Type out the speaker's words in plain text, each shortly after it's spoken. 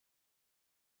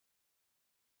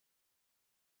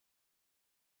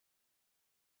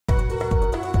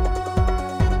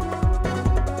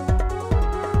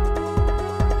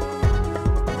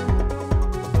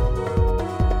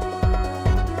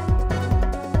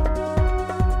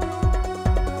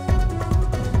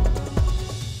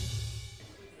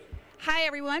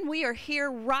everyone. We are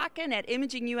here rocking at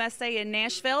Imaging USA in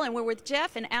Nashville, and we're with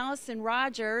Jeff and Allison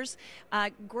Rodgers,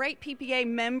 great PPA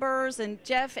members. And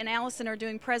Jeff and Allison are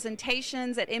doing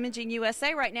presentations at Imaging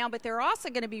USA right now, but they're also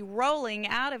going to be rolling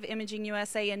out of Imaging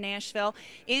USA in Nashville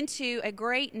into a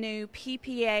great new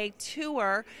PPA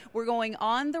tour. We're going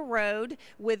on the road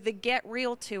with the Get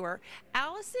Real Tour.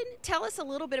 Allison, tell us a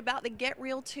little bit about the Get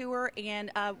Real Tour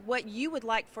and what you would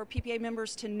like for PPA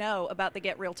members to know about the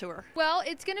Get Real Tour. Well,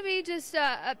 it's going to be just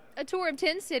a tour of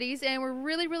 10 cities, and we're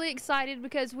really excited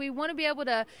because we want to be able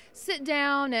to sit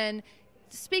down and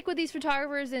speak with these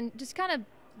photographers and just kind of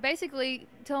basically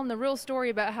tell them the real story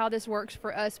about how this works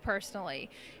for us personally.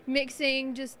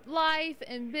 Mixing just life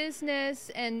and business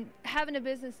and having a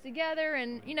business together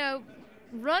and, you know,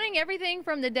 running everything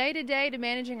from the day-to-day to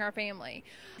managing our family.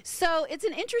 So it's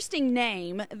an interesting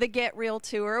name, the Get Real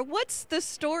Tour. What's the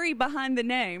story behind the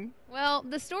name? Well,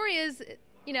 the story is,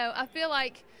 you know, I feel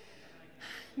like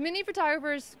many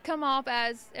photographers come off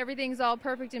as everything's all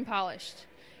perfect and polished.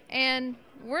 And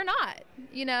we're not,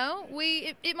 you know.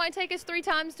 It might take us 3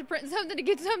 times to print something to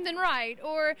get something right.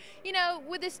 Or, you know,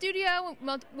 with a studio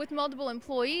with multiple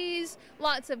employees,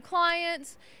 lots of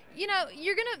clients, you know,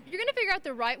 you're gonna figure out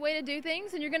the right way to do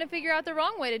things, and you're gonna figure out the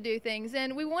wrong way to do things.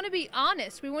 And we want to be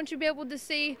honest. We want you to be able to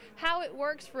see how it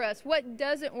works for us, what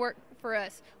doesn't work for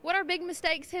us, what our big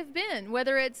mistakes have been,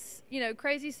 whether it's, you know,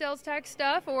 crazy sales tax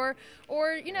stuff or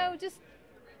you know, just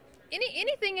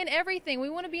anything and everything. We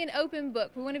want to be an open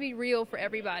book. We want to be real for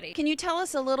everybody. Can you tell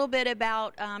us a little bit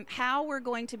about how we're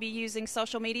going to be using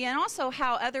social media, and also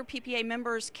how other PPA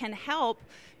members can help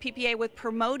PPA with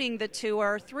promoting the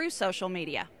tour through social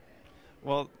media?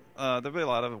 Well, there'll be a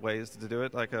lot of ways to do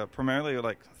it, like primarily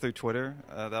like through Twitter.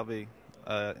 That'll be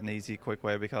an easy, quick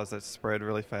way because it's spread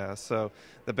really fast. So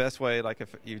the best way, like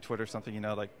if you Twitter something, you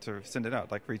know, like to send it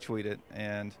out, like retweet it,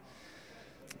 and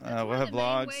we'll have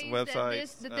blogs,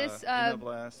 websites, this email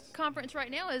blasts. Conference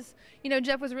right now is, you know,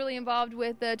 Jeff was really involved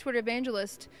with the Twitter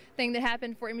evangelist thing that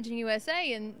happened for Imaging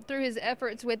USA, and through his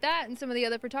efforts with that and some of the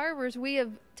other photographers, we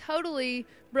have totally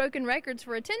broken records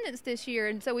for attendance this year,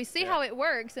 and so we see how it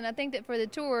works. And I think that for the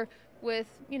tour, with,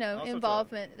 you know, also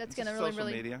involvement, that's going to really social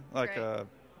media, like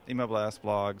email blasts,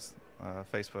 blogs,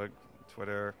 Facebook,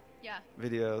 Twitter,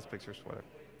 videos, pictures, whatever.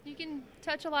 You can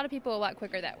touch a lot of people a lot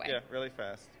quicker that way. Yeah, really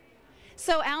fast.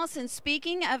 So, Allison,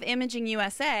 speaking of Imaging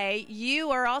USA,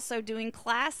 you are also doing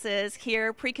classes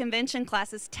here, pre-convention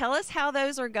classes. Tell us how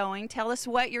those are going. Tell us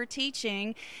what you're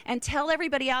teaching, and tell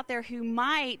everybody out there who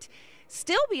might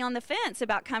still be on the fence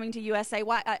about coming to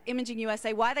Imaging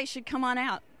USA, why they should come on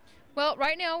out. Well,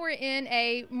 right now we're in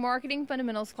a marketing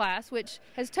fundamentals class, which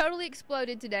has totally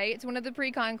exploded today. It's one of the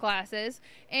pre-con classes,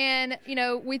 and, you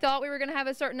know, we thought we were going to have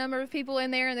a certain number of people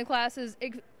in there, and the class is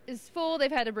full. They've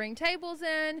had to bring tables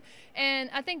in, and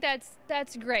I think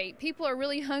that's great. People are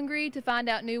really hungry to find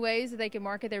out new ways that they can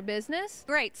market their business.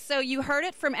 Great. So you heard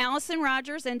it from Allison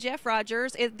Rodgers and Jeff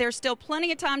Rodgers. There's still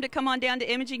plenty of time to come on down to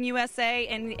Imaging USA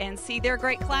and see their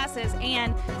great classes.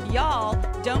 And y'all,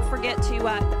 don't forget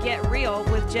to get real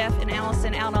with Jeff and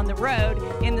Allison out on the road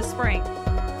in the spring.